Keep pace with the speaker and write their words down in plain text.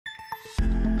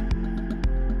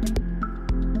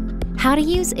How to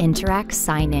use Interac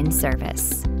sign-in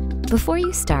service. Before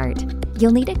you start,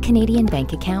 you'll need a Canadian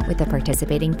bank account with a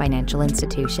participating financial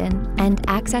institution and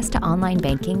access to online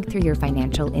banking through your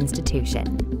financial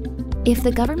institution. If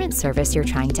the government service you're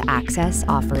trying to access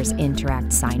offers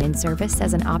Interac sign-in service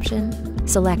as an option,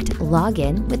 select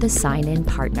Login with a sign-in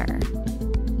partner.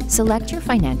 Select your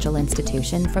financial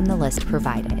institution from the list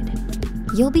provided.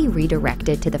 You'll be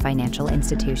redirected to the financial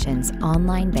institution's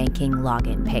online banking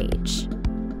login page.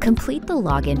 Complete the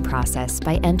login process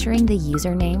by entering the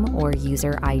username or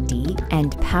user ID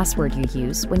and password you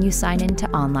use when you sign into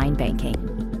online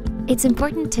banking. It's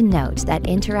important to note that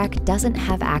Interac doesn't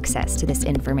have access to this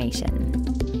information.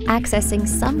 Accessing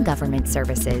some government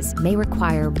services may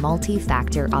require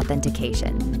multi-factor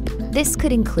authentication. This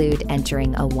could include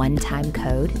entering a one-time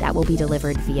code that will be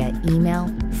delivered via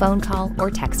email, phone call, or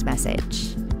text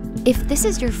message. If this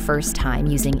is your first time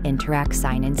using Interac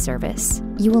sign-in service,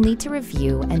 you will need to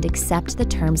review and accept the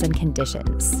terms and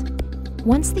conditions.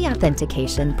 Once the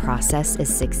authentication process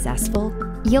is successful,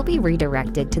 you'll be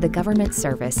redirected to the government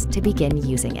service to begin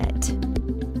using it.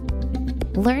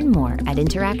 Learn more at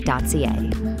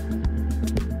interac.ca.